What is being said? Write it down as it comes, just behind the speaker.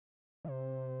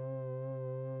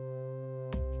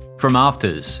From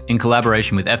Afters, in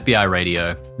collaboration with FBI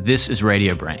Radio, this is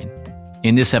Radio Brain.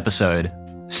 In this episode,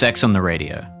 Sex on the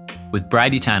Radio, with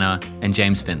Bridie Tanner and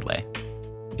James Findlay.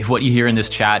 If what you hear in this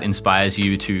chat inspires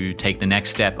you to take the next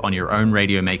step on your own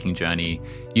radio-making journey,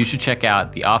 you should check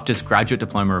out the Afters Graduate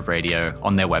Diploma of Radio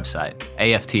on their website,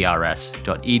 aftrs.edu.au.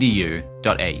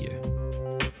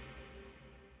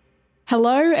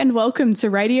 Hello and welcome to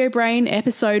Radio Brain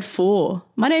Episode 4.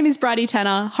 My name is Bridie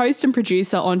Tanner, host and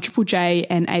producer on Triple J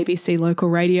and ABC Local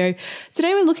Radio.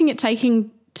 Today we're looking at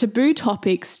taking taboo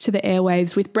topics to the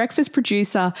airwaves with breakfast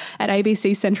producer at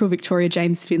ABC Central Victoria,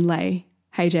 James Findlay.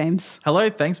 Hey, James. Hello,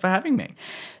 thanks for having me.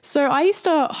 So I used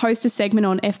to host a segment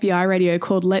on FBI Radio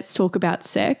called Let's Talk About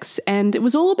Sex, and it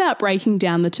was all about breaking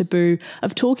down the taboo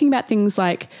of talking about things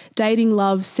like dating,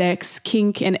 love, sex,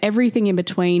 kink, and everything in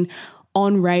between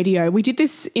on radio. We did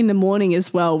this in the morning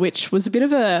as well, which was a bit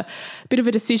of a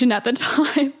decision at the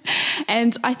time.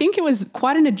 And I think it was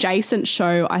quite an adjacent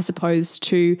show, I suppose,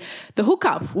 to The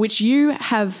Hookup, which you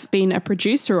have been a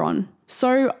producer on.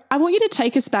 So I want you to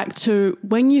take us back to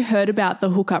when you heard about the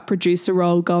Hookup producer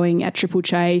role going at Triple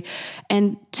J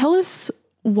and tell us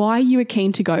why you were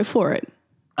keen to go for it.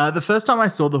 The first time I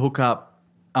saw the Hookup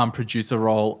producer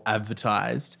role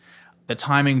advertised, the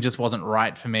timing just wasn't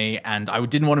right for me, and I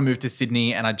didn't want to move to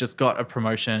Sydney, and I just got a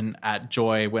promotion at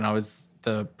Joy when I was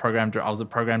a program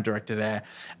director there.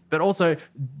 But also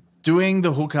doing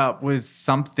the Hookup was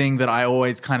something that I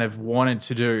always kind of wanted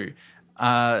to do.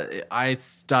 I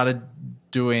started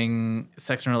doing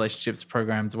sex and relationships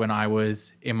programs when I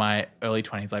was in my early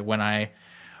 20s, like when I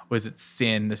was at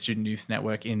SYN, the Student Youth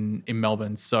Network in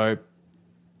Melbourne. So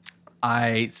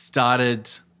I started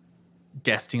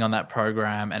guesting on that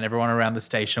program, and everyone around the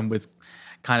station was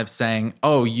kind of saying,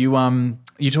 "Oh, you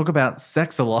talk about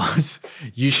sex a lot.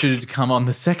 You should come on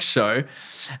the sex show."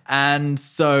 And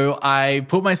so I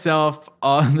put myself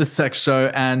on the sex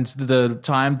show, and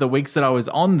the weeks that I was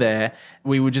on there,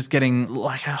 we were just getting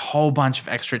like a whole bunch of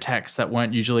extra texts that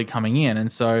weren't usually coming in. And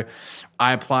so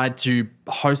I applied to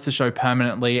host the show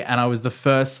permanently, and I was the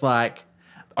first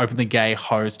openly gay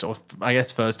host, or I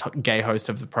guess first gay host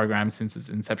of the program since its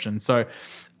inception. So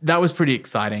that was pretty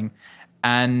exciting.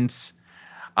 And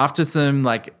after some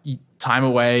time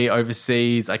away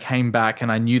overseas, I came back and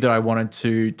I knew that I wanted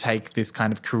to take this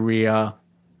kind of career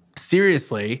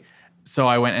seriously. So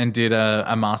I went and did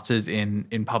a master's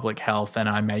in public health, and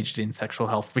I majored in sexual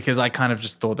health because I kind of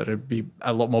just thought that it would be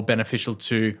a lot more beneficial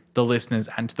to the listeners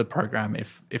and to the program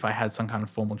if I had some kind of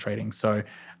formal training. So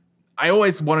I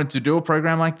always wanted to do a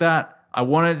program like that. I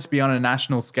wanted it to be on a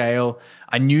national scale.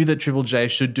 I knew that Triple J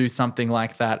should do something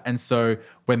like that. And so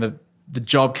when the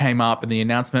job came up and the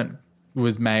announcement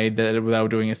was made that they were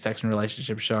doing a sex and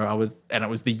relationship show, and it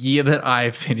was the year that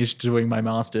I finished doing my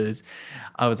master's,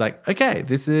 I was like, okay,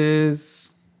 this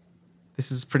is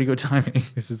pretty good timing.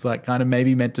 This is kind of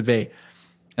maybe meant to be.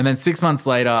 And then 6 months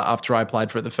later, after I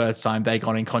applied for it the first time, they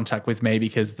got in contact with me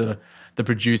because the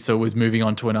producer was moving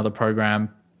on to another program,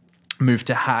 moved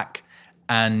to Hack,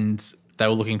 and they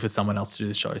were looking for someone else to do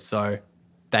the show. So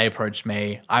they approached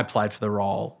me, I applied for the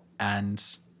role, and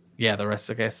yeah, the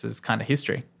rest, I guess, is kind of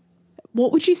history.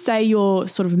 What would you say your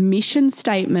sort of mission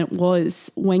statement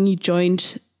was when you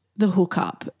joined the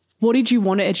Hookup? What did you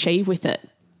want to achieve with it?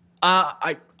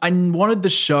 I wanted the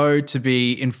show to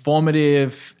be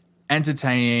informative,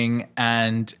 entertaining,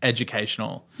 and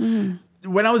educational.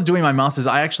 When I was doing my master's,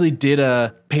 I actually did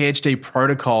a PhD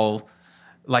protocol,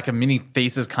 like a mini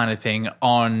thesis kind of thing,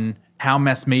 on how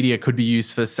mass media could be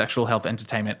used for sexual health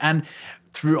entertainment. And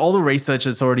through all the research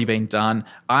that's already been done,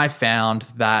 I found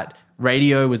that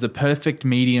radio was the perfect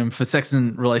medium for sex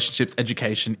and relationships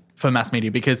education for mass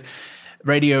media, because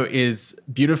radio is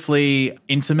beautifully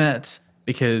intimate,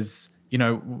 because,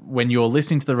 when you're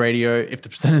listening to the radio, if the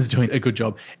presenter is doing a good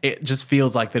job, it just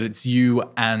feels like that it's you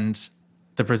and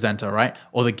the presenter, right?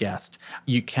 Or the guest.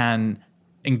 You can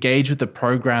engage with the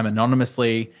program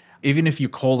anonymously. Even if you're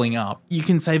calling up, you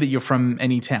can say that you're from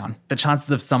any town. The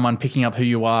chances of someone picking up who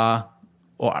you are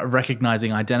or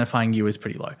identifying you is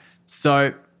pretty low.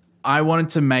 So I wanted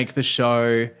to make the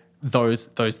show those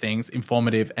things: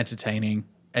 informative, entertaining,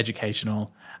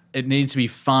 educational. It needed to be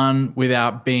fun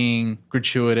without being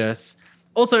gratuitous.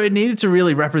 Also, it needed to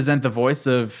really represent the voice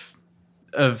of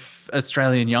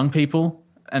Australian young people.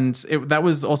 And that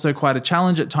was also quite a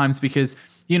challenge at times, because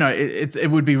it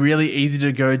would be really easy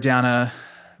to go down a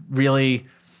really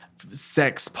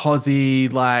sex posy,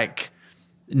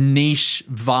 niche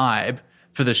vibe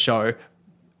for the show.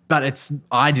 But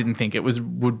I didn't think it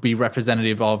would be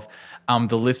representative of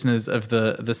the listeners of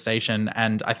the station,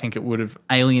 and I think it would have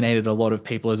alienated a lot of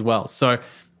people as well. So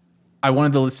I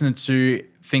wanted the listener to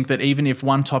think that even if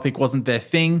one topic wasn't their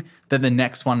thing, then the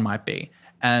next one might be.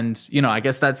 And, I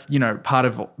guess that's, part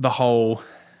of the whole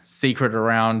secret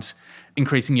around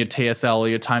increasing your TSL or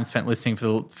your time spent listening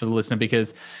for the listener,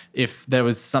 because if there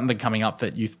was something coming up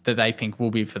that they think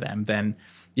will be for them, then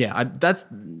that's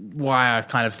why I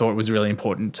kind of thought it was really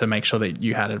important to make sure that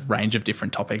you had a range of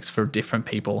different topics for different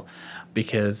people,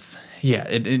 because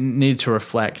it needed to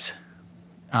reflect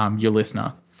your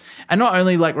listener. And not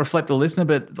only reflect the listener,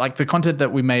 but the content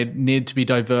that we made needed to be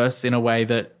diverse in a way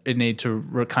that it needed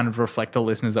to kind of reflect the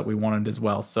listeners that we wanted as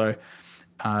well. So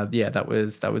that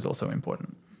was also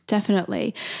important.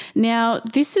 Definitely. Now,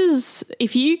 this is,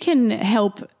 if you can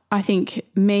help, I think,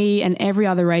 me and every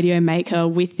other radio maker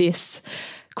with this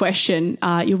question,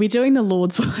 you'll be doing the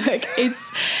Lord's work.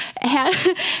 It's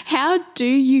how do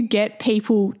you get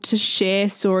people to share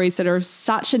stories that are of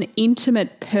such an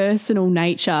intimate, personal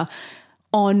nature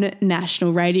on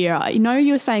national radio? I know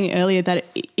you were saying earlier that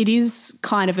it is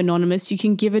kind of anonymous. You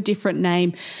can give a different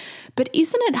name. But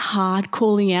isn't it hard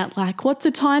calling out, what's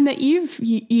a time that you've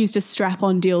used a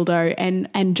strap-on dildo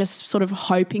and just sort of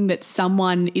hoping that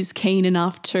someone is keen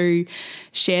enough to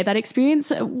share that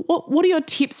experience? What are your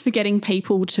tips for getting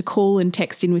people to call and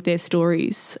text in with their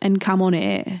stories and come on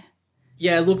air?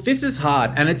 Yeah, look, this is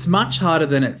hard, and it's much harder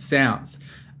than it sounds.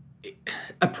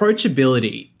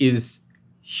 Approachability is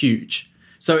huge.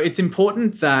 So it's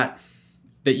important that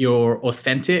you're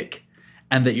authentic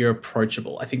and that you're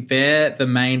approachable. I think they're the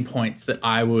main points that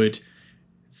I would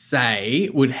say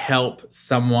would help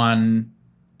someone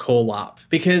call up,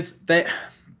 because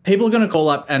people are going to call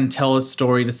up and tell a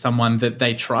story to someone that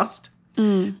they trust,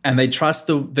 and they trust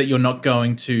that you're not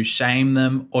going to shame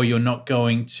them, or you're not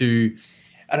going to,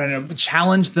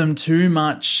 challenge them too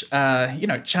much.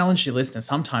 Challenge your listeners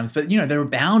sometimes, but there are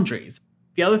boundaries.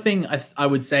 The other thing I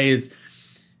would say is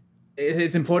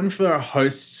it's important for a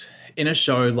host in a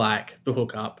show like The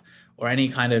Hookup or any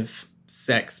kind of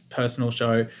sex personal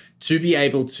show to be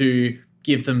able to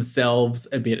give themselves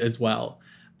a bit as well.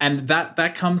 And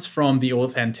that comes from the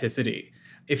authenticity.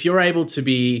 If you're able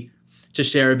to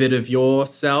share a bit of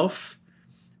yourself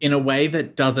in a way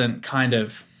that doesn't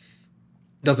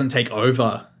take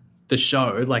over the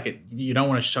show, you don't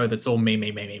want a show that's all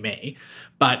me.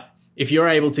 But if you're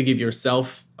able to give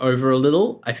yourself over a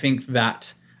little, I think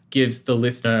that gives the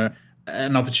listener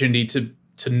an opportunity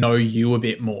to know you a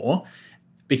bit more,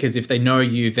 because if they know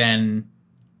you, then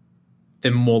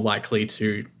they're more likely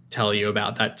to tell you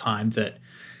about that time that,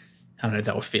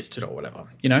 they were fisted or whatever,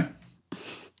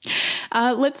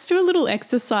 Let's do a little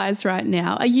exercise right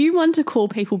now. Are you one to call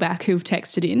people back who've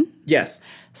texted in? Yes.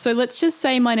 So let's just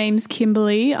say my name's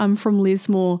Kimberly. I'm from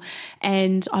Lismore,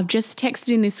 and I've just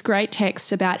texted in this great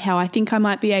text about how I think I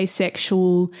might be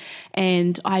asexual,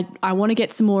 and I want to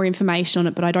get some more information on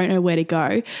it, but I don't know where to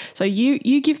go. So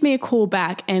you give me a call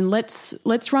back, and let's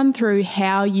run through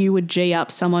how you would G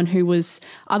up someone who was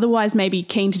otherwise maybe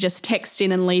keen to just text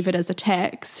in and leave it as a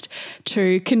text,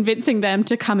 to convincing them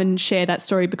to come and share that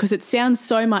story, because it sounds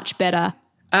so much better.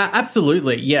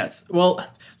 Absolutely, yes. Well,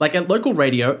 at local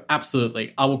radio,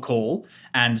 absolutely, I will call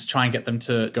and try and get them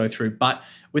to go through. But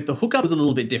with the hookup, it was a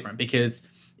little bit different, because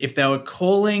if they were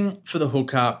calling for the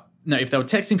hookup, if they were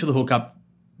texting for the hookup,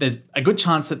 there's a good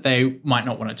chance that they might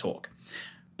not want to talk.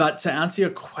 But to answer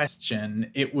your question,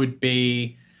 it would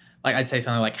be I'd say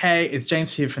something like, "Hey, it's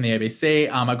James here from the ABC.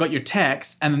 I got your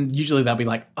text," and usually they'll be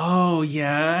like, "Oh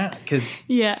yeah," because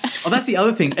that's the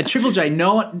other thing. At Triple J,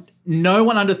 no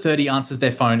one under 30 answers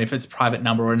their phone if it's a private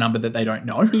number or a number that they don't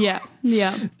know.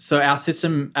 Yeah. So our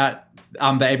system at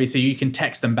the ABC, you can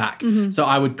text them back. Mm-hmm. So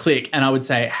I would click and I would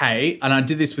say, "Hey," and I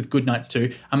did this with Good Nights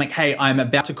too. I'm like, "Hey, I'm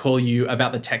about to call you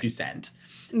about the text you sent."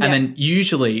 Yeah. And then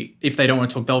usually, if they don't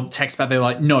want to talk, they'll text back. They're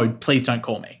like, "No, please don't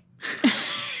call me."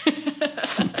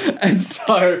 And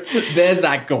so there's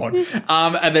that gone.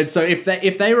 And then so if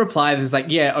they reply, there's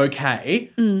yeah,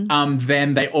 okay.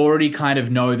 Then they already kind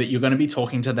of know that you're going to be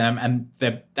talking to them, and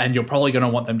you're probably going to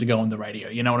want them to go on the radio.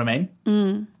 You know what I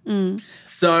mean?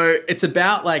 So it's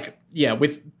about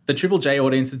with the Triple J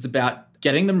audience, it's about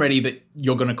getting them ready that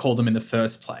you're going to call them in the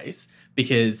first place,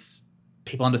 because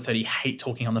people under 30 hate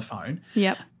talking on the phone.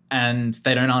 Yep. And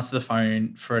they don't answer the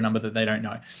phone for a number that they don't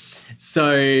know.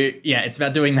 So, it's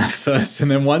about doing that first.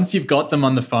 And then once you've got them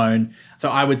on the phone, so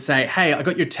I would say, "Hey, I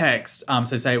got your text."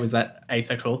 So say it was that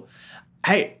asexual.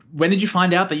 "Hey, when did you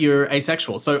find out that you're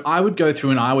asexual?" So I would go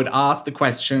through and I would ask the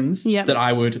questions that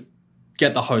I would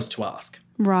get the host to ask.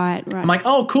 Right. I'm like,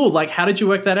 "Oh, cool. How did you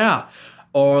work that out?"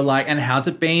 Or and how's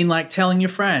it been telling your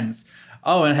friends?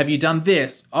 oh, and have you done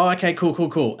this? Oh, okay,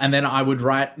 cool. And then I would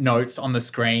write notes on the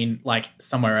screen, like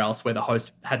somewhere else where the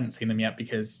host hadn't seen them yet,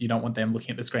 because you don't want them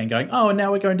looking at the screen going, oh, and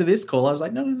now we're going to this call. I was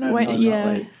like, no, Wait, no, yeah.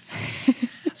 not really.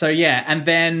 So yeah, and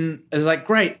then it was like,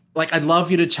 great, like I'd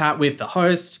love you to chat with the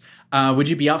host. Would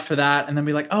you be up for that? And then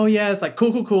be like, oh yeah, it's like,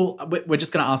 cool. We're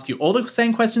just going to ask you all the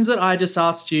same questions that I just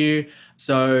asked you.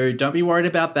 So don't be worried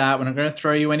about that. We're not going to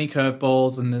throw you any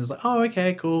curveballs. And there's like, oh,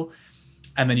 okay, cool.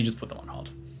 And then you just put them on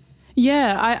hold.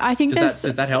 Yeah, I think does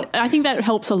that help? I think that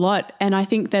helps a lot. And I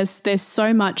think there's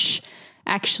so much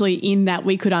actually in that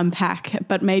we could unpack,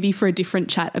 but maybe for a different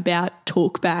chat about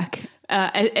talkback.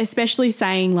 Especially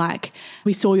saying like,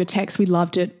 we saw your text, we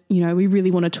loved it, you know, we really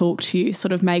want to talk to you,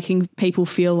 sort of making people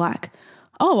feel like,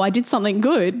 oh, I did something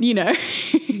good, you know.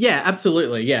 Yeah,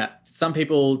 absolutely. Yeah. Some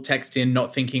people text in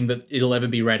not thinking that it'll ever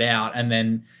be read out, and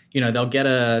then, you know, they'll get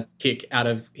a kick out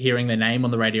of hearing their name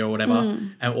on the radio or whatever,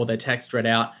 or their text read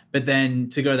out. But then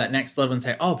to go that next level and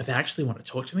say, oh, but they actually want to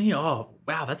talk to me? Oh,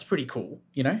 wow, that's pretty cool,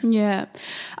 you know? Yeah.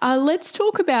 Let's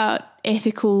talk about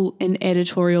ethical and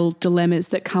editorial dilemmas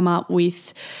that come up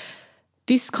with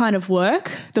this kind of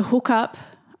work, the hookup,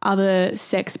 other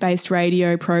sex-based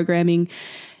radio programming.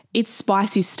 It's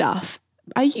spicy stuff.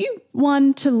 Are you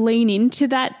one to lean into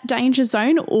that danger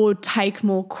zone or take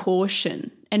more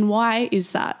caution? And why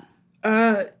is that?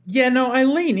 Yeah, no, I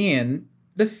lean in.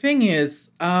 The thing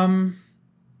is, I've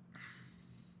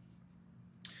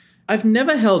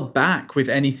never held back with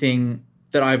anything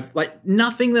that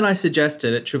nothing that I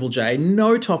suggested at Triple J,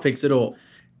 no topics at all.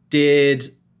 Did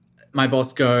my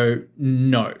boss go,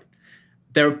 no?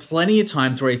 There are plenty of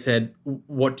times where he said,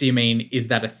 what do you mean? Is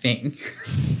that a thing?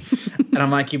 And I'm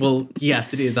like, well,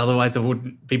 yes, it is. Otherwise I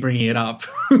wouldn't be bringing it up.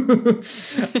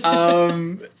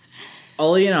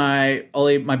 Ollie,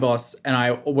 my boss, and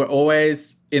I were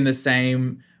always in the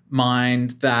same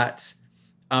mind that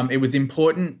it was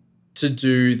important to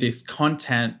do this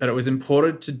content, but it was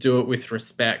important to do it with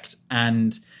respect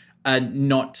and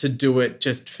not to do it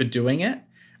just for doing it.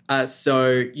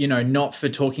 So, you know, not for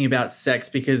talking about sex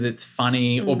because it's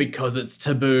funny or because it's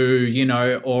taboo, you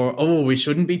know, or, oh, we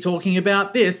shouldn't be talking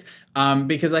about this.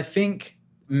 Because I think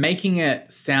making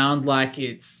it sound like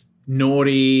it's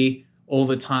naughty all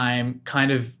the time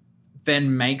kind of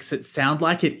then makes it sound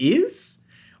like it is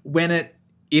when it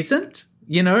isn't,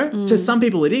 you know. To some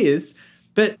people it is,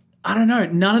 but I don't know,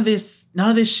 none of this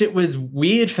shit was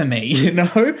weird for me, you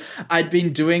know. I'd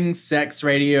been doing sex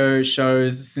radio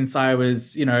shows since I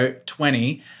was,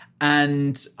 20,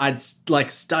 and I'd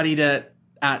studied it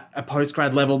at a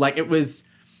postgrad level. Like, it was,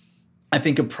 I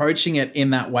think, approaching it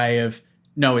in that way of,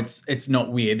 no, it's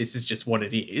not weird, this is just what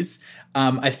it is.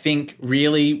 I think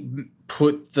really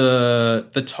put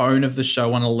the tone of the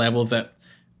show on a level that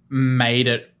made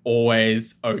it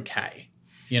always okay,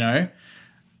 you know.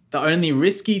 The only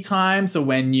risky times are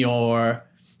when you're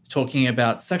talking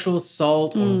about sexual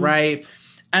assault or rape.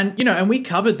 And, and we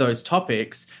covered those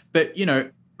topics, but,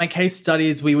 my case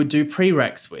studies we would do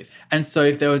prereqs with. And so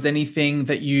if there was anything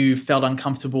that you felt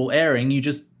uncomfortable airing,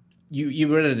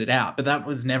 you edited it out. But that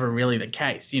was never really the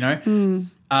case, And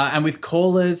with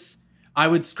callers, I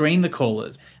would screen the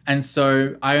callers. And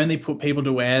so I only put people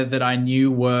to air that I knew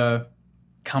were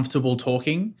comfortable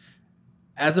talking.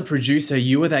 As a producer,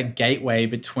 you were that gateway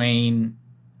between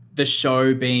the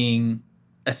show being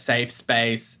a safe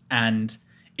space and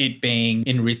it being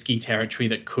in risky territory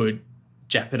that could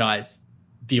jeopardize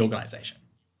the organization.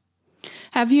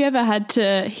 Have you ever had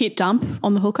to hit dump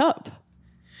on the hookup?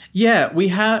 Yeah,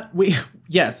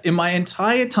 yes, in my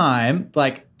entire time,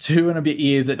 like 2 and a bit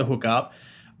years at the hookup,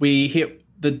 we hit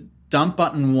the dump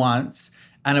button once,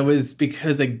 and it was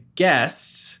because a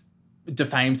guest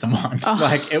defame someone.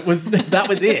 That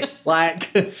was it.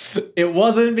 It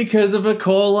wasn't because of a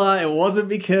caller, it wasn't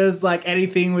because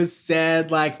anything was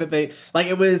said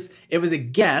it was a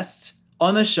guest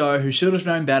on the show who should have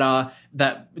known better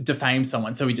that defamed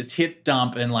someone. So we just hit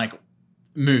dump and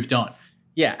moved on.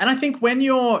 Yeah, and I think when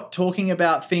you're talking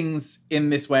about things in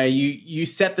this way, you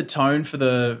set the tone for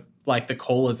the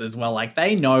callers as well.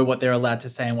 They know what they're allowed to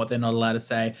say and what they're not allowed to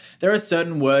say. There are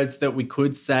certain words that we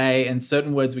could say and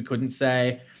certain words we couldn't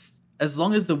say. As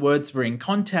long as the words were in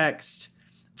context,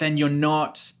 then you're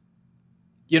not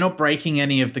breaking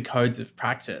any of the codes of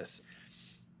practice.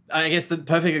 I guess the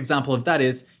perfect example of that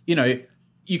is,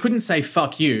 you couldn't say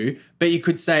fuck you, but you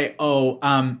could say, oh,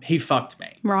 he fucked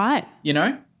me. Right.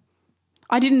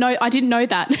 I didn't know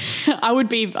that.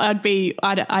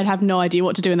 I'd have no idea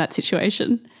what to do in that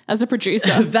situation. as a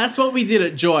producer. That's what we did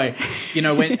at Joy.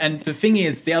 And the thing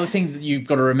is, the other thing that you've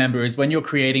got to remember is when you're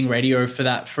creating radio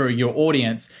for your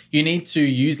audience, you need to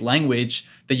use language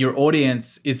that your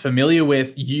audience is familiar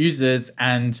with, uses,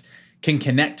 and can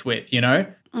connect with,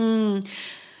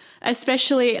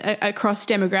 Especially across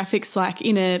demographics like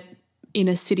inner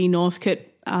city Northcote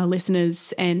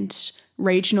listeners and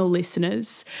regional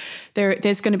listeners,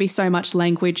 there's going to be so much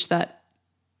language that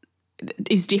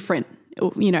is different.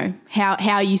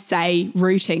 How you say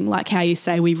rooting, like how you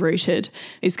say we rooted,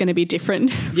 is going to be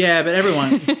different. Yeah, but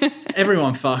everyone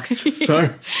fucks.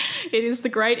 So it is the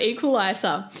great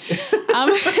equalizer.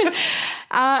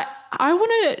 I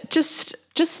want to just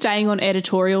staying on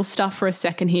editorial stuff for a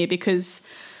second here, because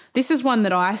this is one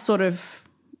that I sort of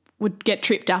would get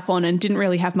tripped up on and didn't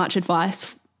really have much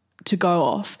advice to go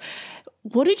off.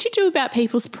 What did you do about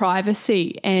people's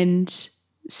privacy and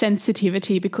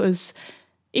sensitivity? Because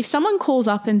if someone calls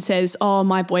up and says, oh,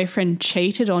 my boyfriend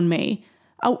cheated on me,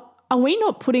 are we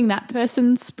not putting that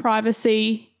person's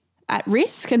privacy at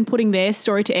risk and putting their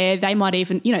story to air? They might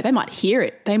even, they might hear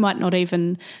it. They might not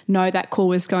even know that call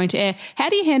was going to air. How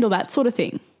do you handle that sort of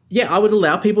thing? Yeah, I would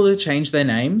allow people to change their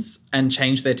names and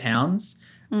change their towns,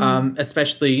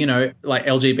 especially, like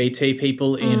LGBT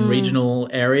people in regional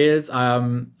areas.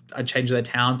 I'd change their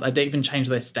towns. I'd even change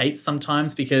their states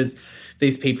sometimes, because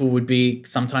these people would be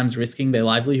sometimes risking their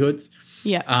livelihoods.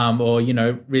 Yeah. Or,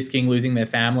 risking losing their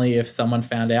family if someone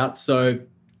found out. So,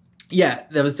 yeah,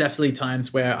 there was definitely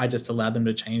times where I just allowed them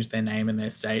to change their name and their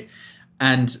state.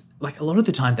 And, like, a lot of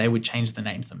the time they would change the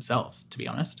names themselves, to be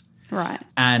honest. Right.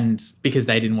 And because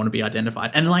they didn't want to be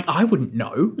identified. And, like, I wouldn't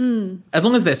know. As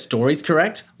long as their story's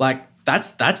correct, like,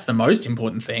 that's the most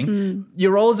important thing.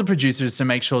 Your role as a producer is to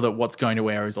make sure that what's going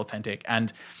to air is authentic.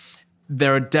 And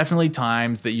there are definitely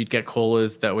times that you'd get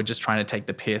callers that were just trying to take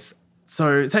the piss.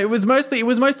 So it was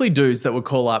mostly dudes that would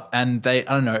call up, and I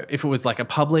don't know, if it was like a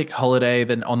public holiday,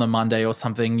 then on the Monday or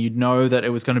something, you'd know that it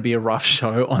was going to be a rough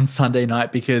show on Sunday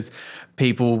night, because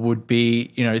people would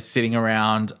be, sitting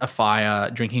around a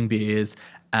fire, drinking beers.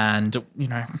 And,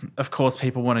 of course,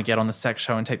 people want to get on the sex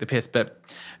show and take the piss. But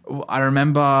I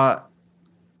remember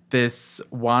this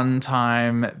one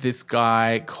time, this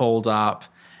guy called up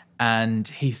and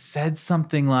he said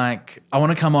something like, I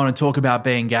want to come on and talk about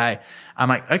being gay. I'm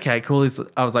like, okay, cool.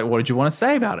 I was like, what did you want to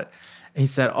say about it? He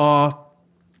said, I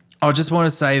just want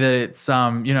to say that it's,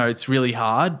 it's really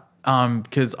hard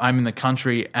because I'm in the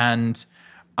country and,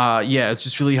 it's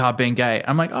just really hard being gay.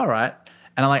 I'm like, all right.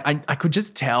 And I could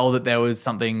just tell that there was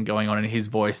something going on in his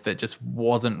voice that just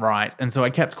wasn't right. And so I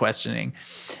kept questioning.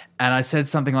 And I said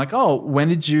something like, oh, when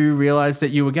did you realize that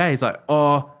you were gay? He's like,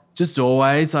 oh, just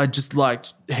always. I just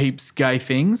liked heaps gay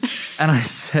things. And I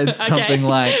said something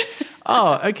like,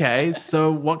 oh, okay.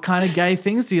 So what kind of gay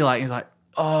things do you like? He's like,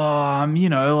 I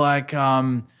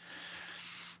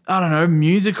don't know,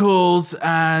 musicals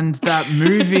and that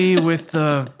movie with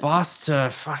the bus to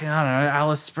fucking, I don't know,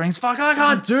 Alice Springs. Fuck, I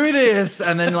can't do this.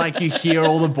 And then, like, you hear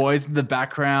all the boys in the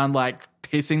background, like,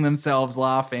 pissing themselves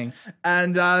laughing.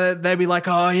 And they'd be like,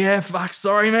 oh, yeah, fuck,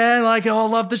 sorry, man. Like, I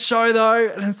love the show, though.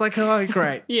 And it's like, oh,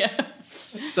 great. Yeah.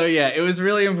 So, yeah, it was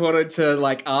really important to,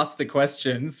 like, ask the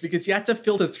questions because you had to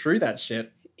filter through that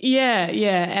shit. Yeah.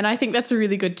 And I think that's a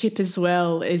really good tip as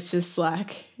well, is just,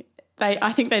 like,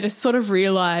 I think they just sort of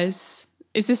realise,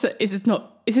 is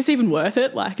this even worth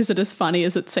it? Like, is it as funny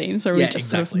as it seems, or are we just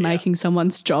sort of making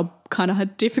someone's job kind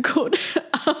of difficult?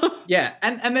 Yeah,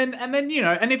 and then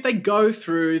and if they go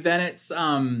through, then it's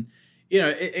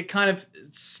it kind of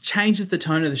changes the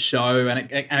tone of the show,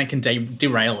 and it can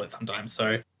derail it sometimes.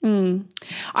 So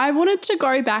I wanted to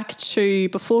go back to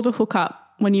before the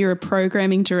hookup when you were a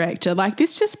programming director. Like,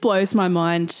 this just blows my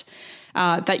mind.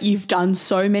 That you've done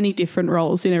so many different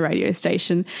roles in a radio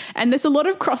station. And there's a lot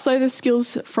of crossover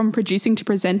skills from producing to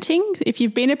presenting. If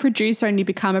you've been a producer and you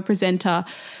become a presenter,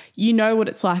 you know what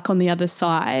it's like on the other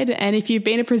side. And if you've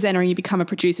been a presenter and you become a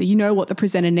producer, you know what the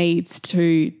presenter needs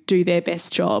to do their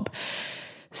best job.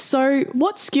 So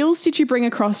what skills did you bring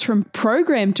across from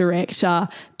program director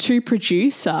to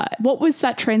producer? What was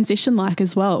that transition like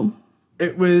as well?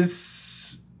 It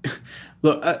was...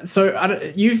 Look,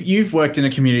 you've worked in a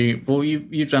community. Well,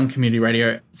 you've done community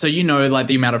radio, so you know, like,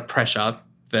 the amount of pressure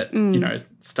that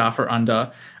staff are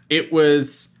under. It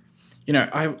was,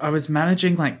 I was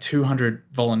managing like 200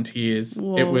 volunteers.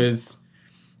 Whoa.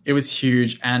 It was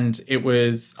huge, and it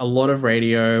was a lot of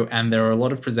radio, and there were a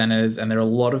lot of presenters, and there are a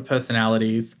lot of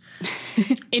personalities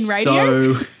in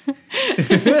radio. So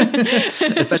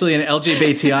especially in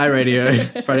LGBTI radio.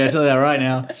 Probably I tell you that right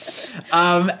now.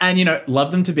 And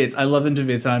love them to bits. I love them to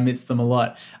bits, and I miss them a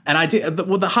lot. And I did.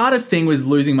 Well, the hardest thing was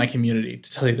losing my community.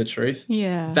 To tell you the truth,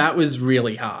 that was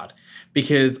really hard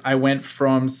because I went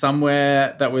from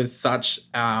somewhere that was such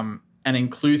an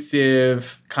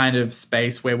inclusive kind of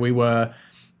space where we were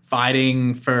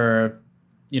fighting for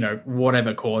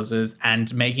whatever causes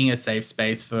and making a safe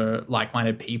space for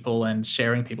like-minded people and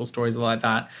sharing people's stories like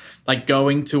that, like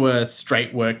going to a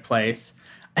straight workplace.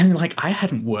 And I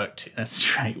hadn't worked in a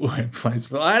straight workplace,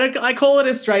 but I call it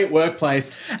a straight workplace.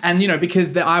 And,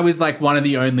 because I was like one of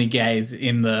the only gays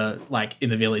in the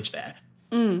village there.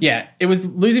 Yeah, it was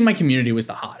losing my community was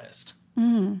the hardest.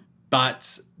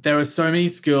 But there were so many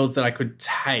skills that I could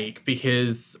take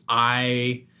because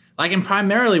and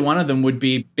primarily one of them would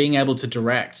be being able to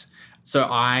direct. So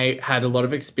I had a lot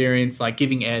of experience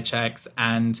giving air checks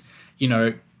and,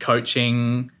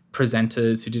 coaching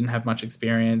presenters who didn't have much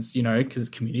experience, because it's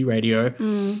community radio.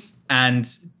 And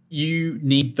you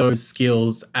need those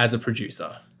skills as a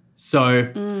producer.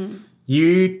 So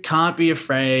you can't be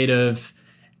afraid of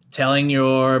telling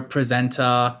your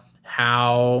presenter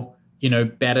how,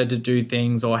 better to do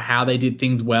things or how they did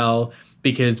things well.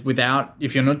 Because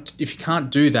if you can't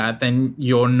do that, then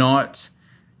you're not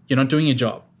doing your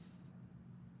job.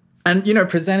 And,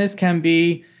 presenters can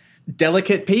be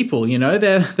delicate people,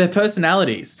 they're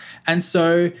personalities. And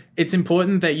so it's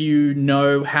important that you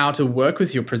know how to work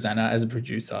with your presenter as a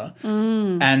producer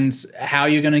and how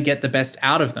you're going to get the best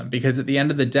out of them. Because at the end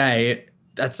of the day,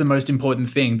 that's the most important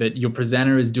thing, that your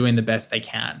presenter is doing the best they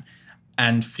can.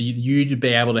 And for you to be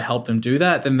able to help them do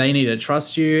that, then they need to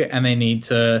trust you and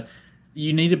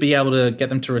you need to be able to get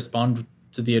them to respond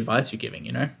to the advice you're giving,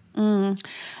 And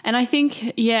I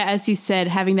think, as you said,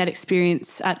 having that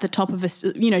experience at the top of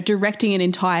directing an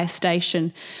entire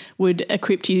station would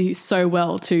equip you so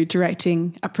well to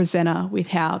directing a presenter with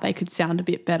how they could sound a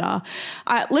bit better.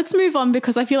 Let's move on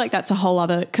because I feel like that's a whole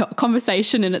other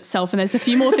conversation in itself, and there's a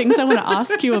few more things I want to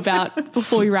ask you about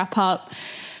before we wrap up.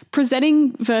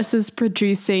 Presenting versus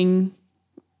producing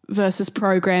versus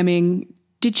programming.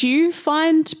 Did you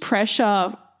find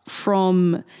pressure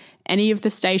from any of the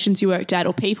stations you worked at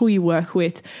or people you work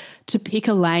with to pick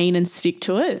a lane and stick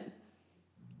to it?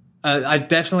 I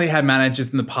definitely had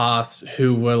managers in the past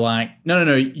who were like,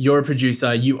 no, you're a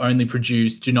producer. You only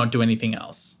produce. Do not do anything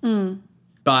else.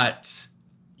 But,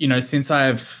 since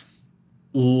I've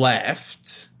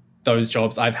left those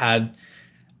jobs, I've had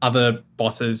other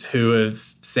bosses who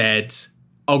have said,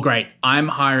 oh, great, I'm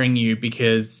hiring you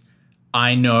because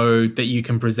I know that you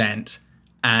can present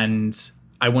and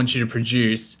I want you to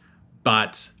produce,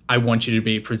 but I want you to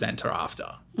be a presenter after,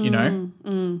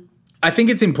 I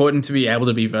think it's important to be able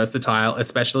to be versatile,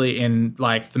 especially in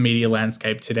the media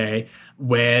landscape today.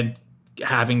 We're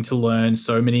having to learn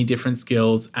so many different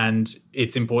skills, and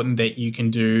it's important that you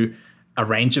can do a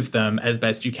range of them as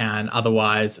best you can.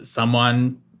 Otherwise,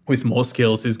 someone with more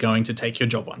skills is going to take your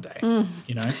job one day,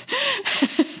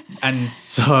 And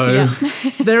so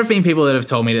there have been people that have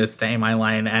told me to stay in my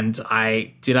lane, and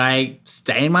did I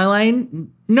stay in my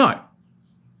lane? No,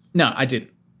 I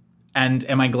didn't. And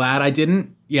am I glad I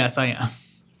didn't? Yes, I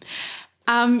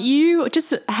am. You,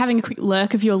 just having a quick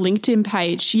lurk of your LinkedIn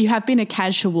page, you have been a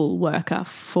casual worker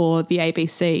for the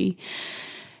ABC.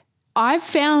 I've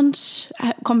found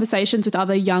conversations with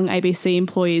other young ABC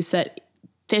employees that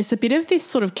there's a bit of this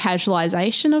sort of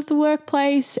casualisation of the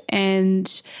workplace,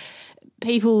 and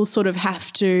people sort of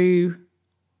have to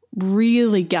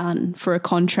really gun for a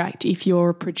contract if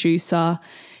you're a producer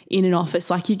in an office,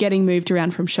 like you're getting moved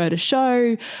around from show to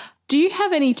show. Do you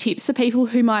have any tips for people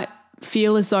who might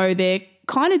feel as though they're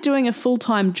kind of doing a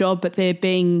full-time job but they're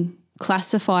being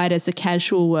classified as a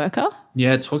casual worker?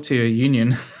 Yeah, talk to your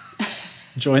union.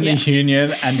 Join the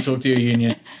union and talk to your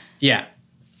union. Yeah.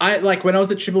 When I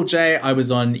was at Triple J, I was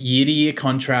on year-to-year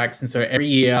contracts. And so every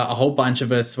year, a whole bunch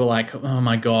of us were like, oh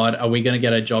my God, are we going to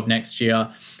get a job next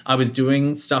year? I was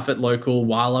doing stuff at local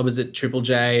while I was at Triple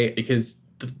J because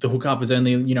the hookup was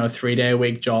only, a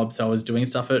 3-day-a-week job. So I was doing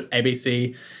stuff at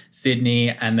ABC Sydney.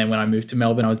 And then when I moved to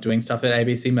Melbourne, I was doing stuff at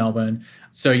ABC Melbourne.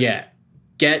 So yeah,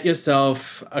 get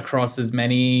yourself across as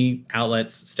many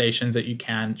outlets, stations that you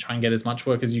can. Try and get as much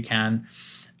work as you can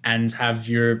and have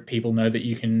your people know that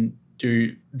you can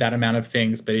do that amount of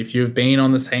things. But if you've been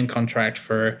on the same contract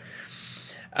for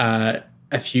a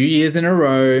few years in a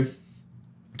row,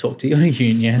 talk to your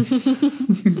union.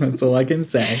 That's all I can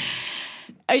say.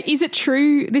 Is it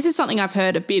true? This is something I've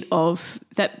heard a bit of,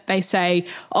 that they say,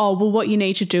 oh, well, what you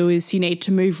need to do is you need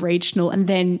to move regional and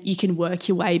then you can work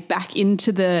your way back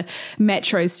into the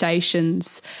metro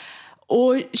stations.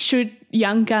 Or should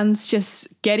young guns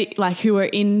just get it, like who are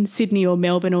in Sydney or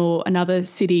Melbourne or another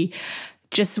city,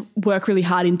 just work really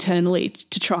hard internally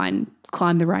to try and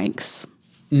climb the ranks?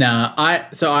 Nah,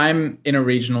 I'm in a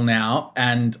regional now,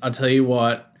 and I'll tell you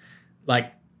what,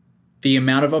 like the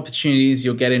amount of opportunities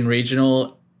you'll get in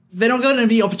regional, they're not going to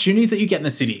be opportunities that you get in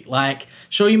the city. Like,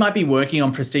 sure, you might be working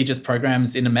on prestigious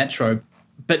programs in a metro,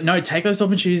 but no, take those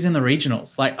opportunities in the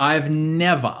regionals. Like, I've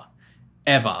never,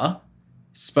 ever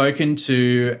spoken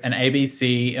to an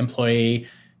ABC employee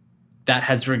that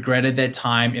has regretted their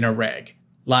time in a reg.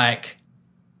 Like,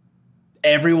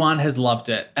 everyone has loved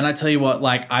it. And I tell you what,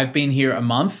 like, I've been here a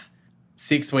month,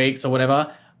 6 weeks or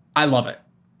whatever. I love it.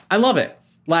 I love it.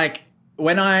 Like,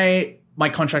 when my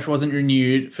contract wasn't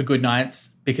renewed for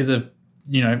Goodnights because of,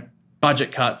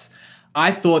 budget cuts,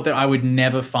 I thought that I would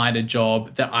never find a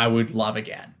job that I would love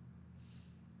again.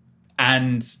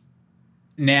 And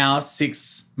now,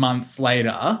 6 months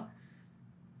later,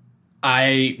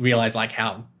 I realize like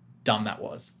how dumb that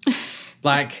was.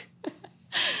 Like,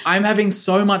 I'm having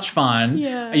so much fun.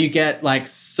 Yeah. You get like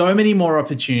so many more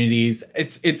opportunities.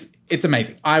 It's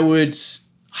amazing. I would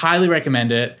highly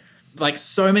recommend it. Like,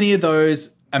 so many of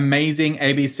those amazing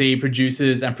ABC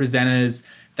producers and presenters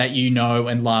that you know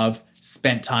and love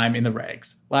spent time in the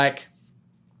regs. Like,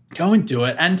 go and do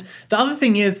it. And the other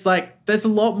thing is, like, there's a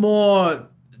lot more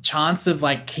chance of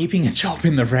like keeping a job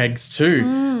in the regs too.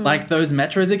 Like, those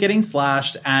metros are getting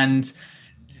slashed, and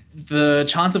the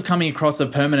chance of coming across a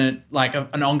permanent, like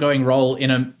an ongoing role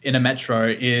in a metro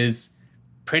is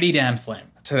pretty damn slim.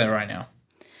 I'll tell you that right now.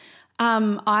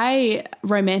 I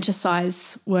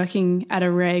romanticize working at a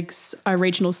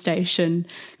regional station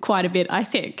quite a bit, I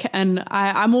think. And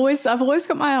I've always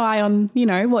got my eye on,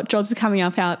 what jobs are coming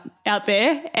up out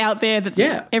there that's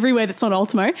everywhere that's not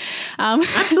Ultimo.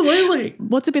 Absolutely.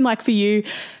 What's it been like for you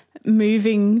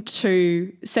moving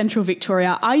to Central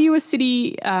Victoria? Are you a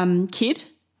city kid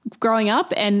growing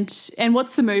up, and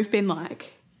what's the move been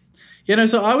like?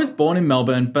 So I was born in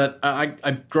Melbourne, but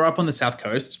I grew up on the South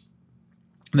Coast.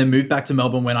 And then moved back to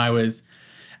Melbourne when I was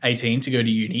 18 to go to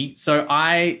uni. So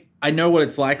I know what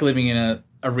it's like living in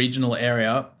a regional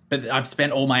area, but I've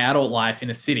spent all my adult life in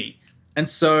a city. And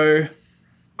so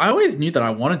I always knew that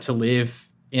I wanted to live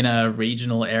in a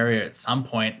regional area at some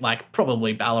point, like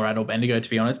probably Ballarat or Bendigo, to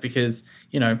be honest, because,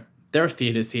 there are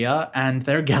theatres here and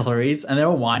there are galleries and there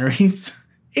are wineries.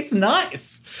 It's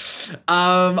nice.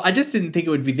 I just didn't think it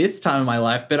would be this time of my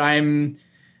life, but I'm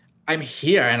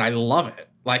here and I love it.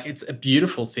 Like, it's a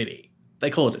beautiful city.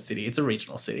 They call it a city. It's a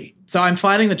regional city. So I'm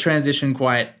finding the transition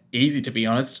quite easy, to be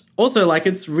honest. Also, like,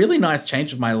 it's really nice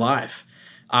change of my life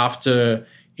after,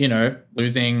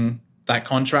 losing that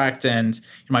contract and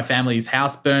my family's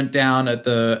house burnt down at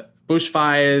the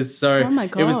bushfires. So oh my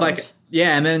God. It was like,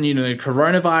 and then,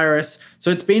 coronavirus.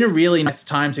 So it's been a really nice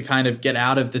time to kind of get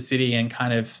out of the city and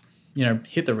kind of,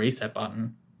 hit the reset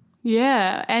button.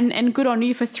 Yeah, and good on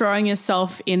you for throwing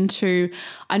yourself into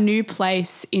a new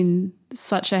place in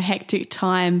such a hectic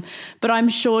time. But I'm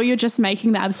sure you're just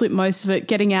making the absolute most of it,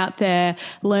 getting out there,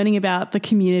 learning about the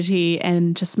community,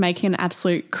 and just making an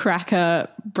absolute cracker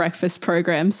breakfast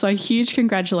program. So huge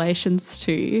congratulations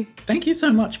to you. Thank you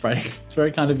so much, Brady. It's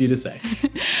very kind of you to say.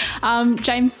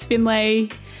 James Finlay,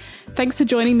 thanks for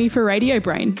joining me for Radio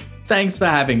Brain. Thanks for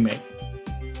having me.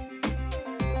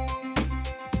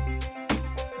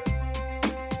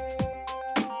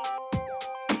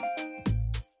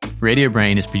 Radio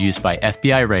Brain is produced by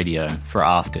FBI Radio for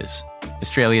AFTRS,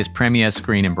 Australia's premier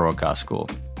screen and broadcast school.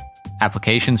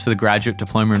 Applications for the graduate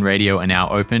diploma in radio are now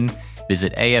open.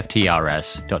 Visit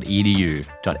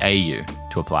aftrs.edu.au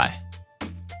to apply.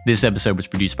 This episode was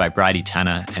produced by Bridie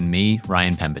Tanner and me,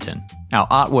 Ryan Pemberton. Our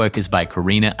artwork is by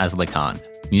Karina Asli Khan.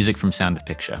 Music from Sound of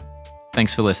Picture.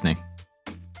 Thanks for listening.